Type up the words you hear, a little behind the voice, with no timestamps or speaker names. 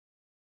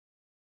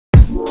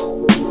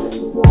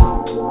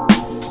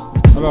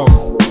Hello,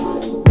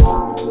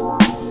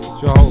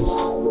 it's your host,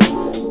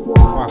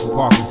 Micall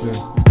Parknsun.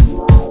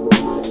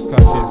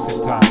 Courtesy of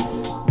Sit Tight.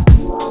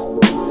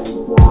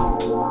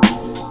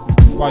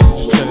 Why you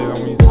just chilling? I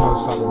want you to know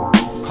something.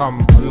 I've come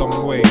a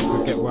long way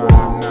to get where I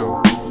am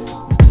now.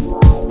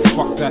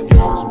 Fuck that, you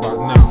know, it's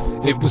about now.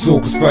 It was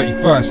August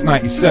 31st,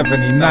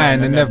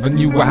 1979. I never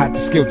knew I had the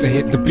skill to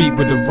hit the beat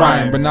with a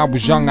rhyme. When I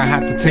was young I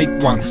had to take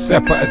one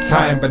step at a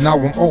time, but now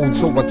I'm old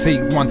so I take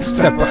one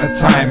step at a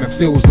time. It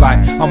feels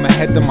like I'm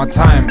ahead of my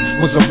time.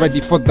 Was I ready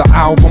for the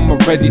album or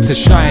ready to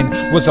shine?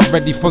 Was I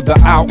ready for the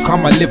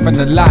outcome? I live in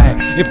a lie.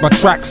 If my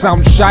track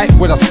sounds shite,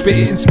 would I spit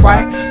it in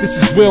spite?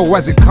 This is real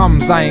as it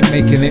comes, I ain't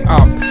making it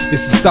up.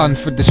 This is done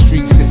for the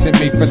streets, this ain't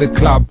made for the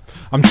club.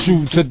 I'm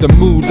true to the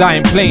mood, I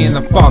ain't playing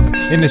the fuck.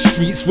 In the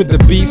streets with the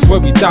beast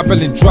where we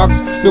dabble in drugs.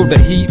 Feel the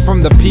heat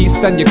from the piece,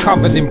 then you're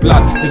covered in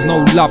blood. There's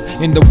no love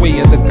in the way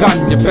of the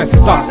gun. You best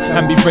dust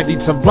and be ready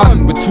to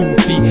run with 2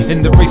 feet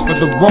in the race for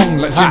the wrong.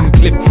 Like Jim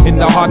Cliff, in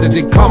the harder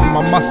they come.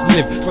 I must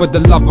live for the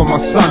love of my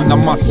son. I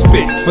must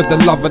spit for the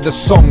love of the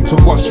song. To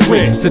what's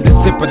writ, to the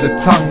tip of the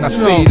tongue. I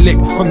stay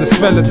licked from the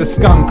smell of the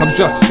skunk. I'm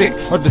just sick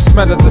of the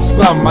smell of the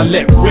slum. I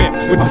let rip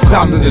with the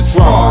sound of this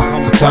far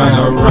to turn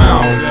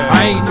around.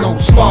 I ain't no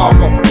star,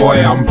 but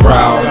boy I'm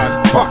proud.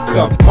 Fuck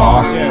the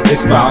past,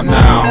 it's about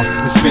now.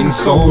 It's been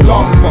so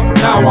long, but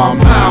now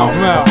I'm out.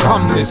 I've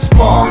come this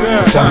far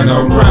to turn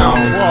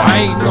around. I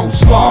ain't no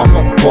star,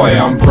 but boy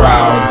I'm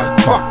proud.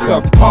 Fuck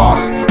the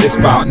past, it's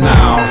about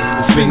now.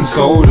 It's been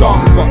so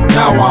long, but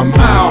now I'm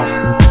out.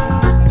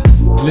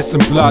 Listen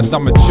blood,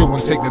 I'ma chill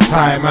and take the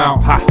time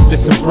out. Ha,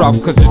 listen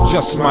bruv, cause you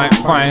just might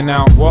find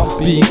out. What?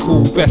 Being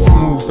cool, best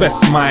move,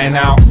 best mind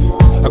out.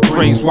 A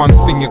grave's one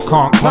thing you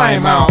can't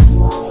climb out.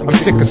 I'm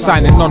sick of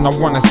signing on, I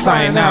wanna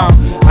sign out.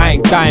 I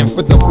ain't dying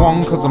for the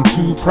one cause I'm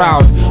too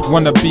proud.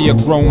 Wanna be a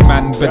grown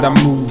man, better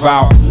move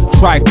out.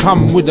 Try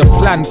come with a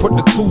plan, put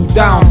the tool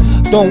down.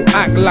 Don't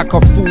act like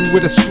a fool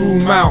with a screw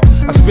mouth.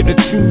 I spit the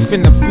truth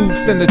in the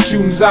booth, then the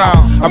tune's out.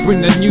 I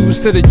bring the news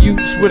to the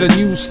youths with a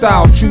new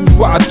style. Choose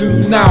what I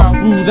do now,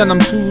 rude and I'm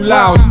too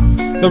loud.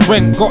 The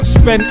rent got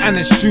spent and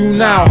it's due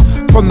now.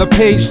 From the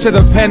page to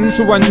the pen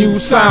to a new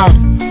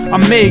sound.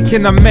 I'm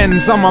making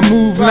amends, I'ma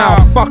move now.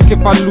 Fuck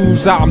if I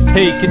lose out, I'm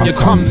taking your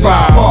tongue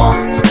far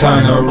to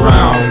turn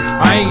around.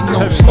 I ain't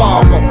no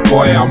star, but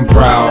boy I'm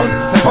proud.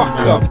 Fuck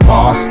the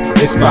past,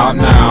 it's about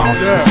now.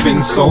 It's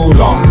been so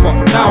long,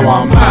 but now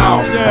I'm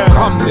out. I've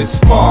come this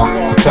far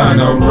to turn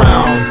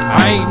around.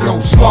 I ain't no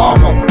star,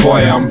 but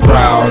boy I'm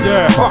proud.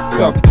 Fuck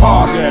the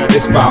past,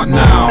 it's about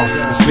now.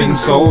 It's been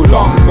so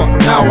long, but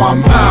now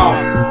I'm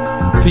out.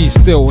 Peace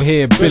still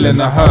here, billing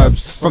the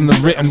herbs. From the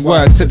written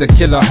word to the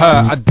killer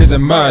her, I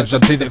didn't merge, I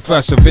did it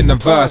first within a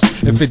verse.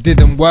 If it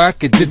didn't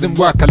work, at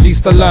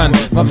least I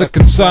learned. Now the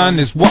concern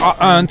is what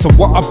I earn to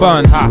what I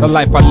burn. The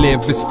life I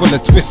live is full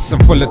of twists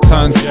and full of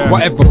turns.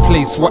 Whatever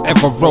place,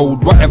 whatever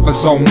road, whatever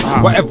zone,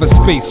 whatever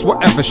space,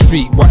 whatever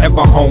street,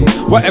 whatever home,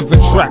 whatever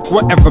track,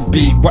 whatever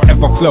beat,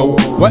 whatever flow,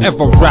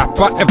 whatever rap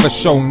I ever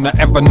shown, I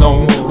ever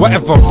known,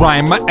 whatever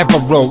rhyme I ever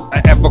wrote,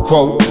 I ever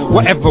quote,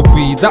 whatever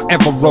weed I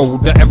ever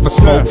rolled, I ever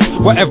smoked.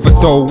 Whatever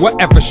dough,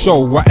 whatever show,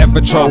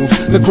 whatever chose.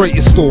 The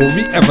greatest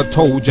story ever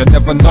told, you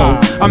never know.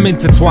 I'm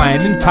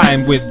intertwined in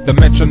time with the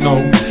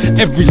metronome.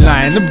 Every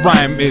line and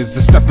rhyme is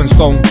a stepping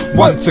stone.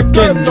 Once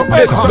again,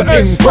 it's the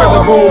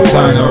incredible.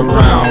 Turn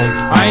around,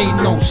 I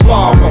ain't no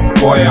star, but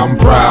boy I'm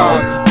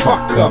proud.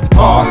 Fuck the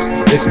past,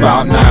 it's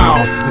about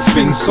now. It's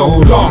been so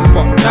long,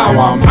 but now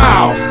I'm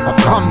out.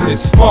 I've come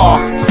this far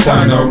to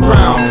turn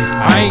around.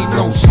 I ain't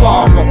no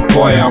star, but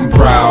boy I'm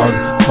proud.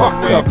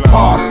 Fuck the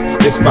past,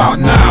 it's about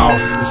now.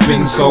 It's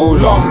been so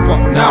long,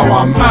 but now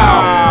I'm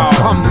out. I've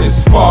come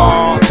this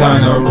far to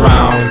turn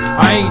around.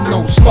 I ain't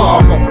no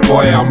star, but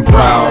boy I'm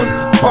proud.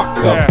 Fuck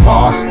the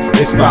past,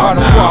 it's about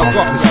now.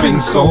 It's been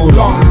so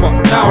long,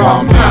 but now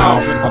I'm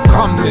out. I've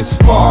come this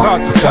far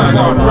to turn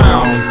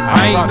around.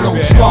 I ain't no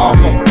star,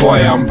 but boy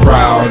I'm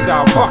proud.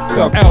 Fuck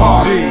the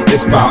past,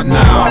 it's about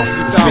now.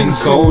 It's been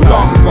so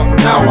long, but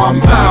now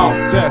I'm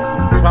out. Yes,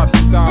 proud to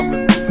be down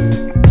with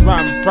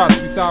rhyme, proud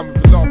to be down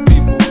with a lot of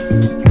people.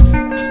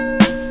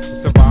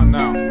 It's about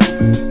now.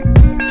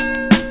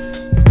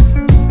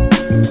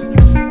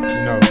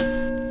 You know.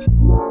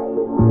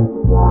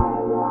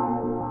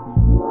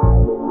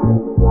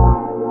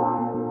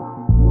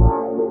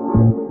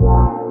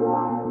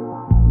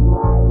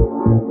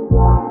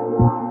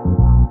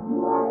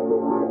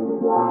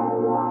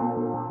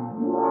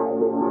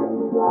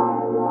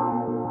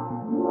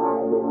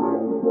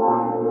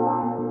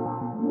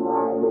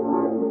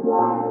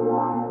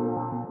 Wow.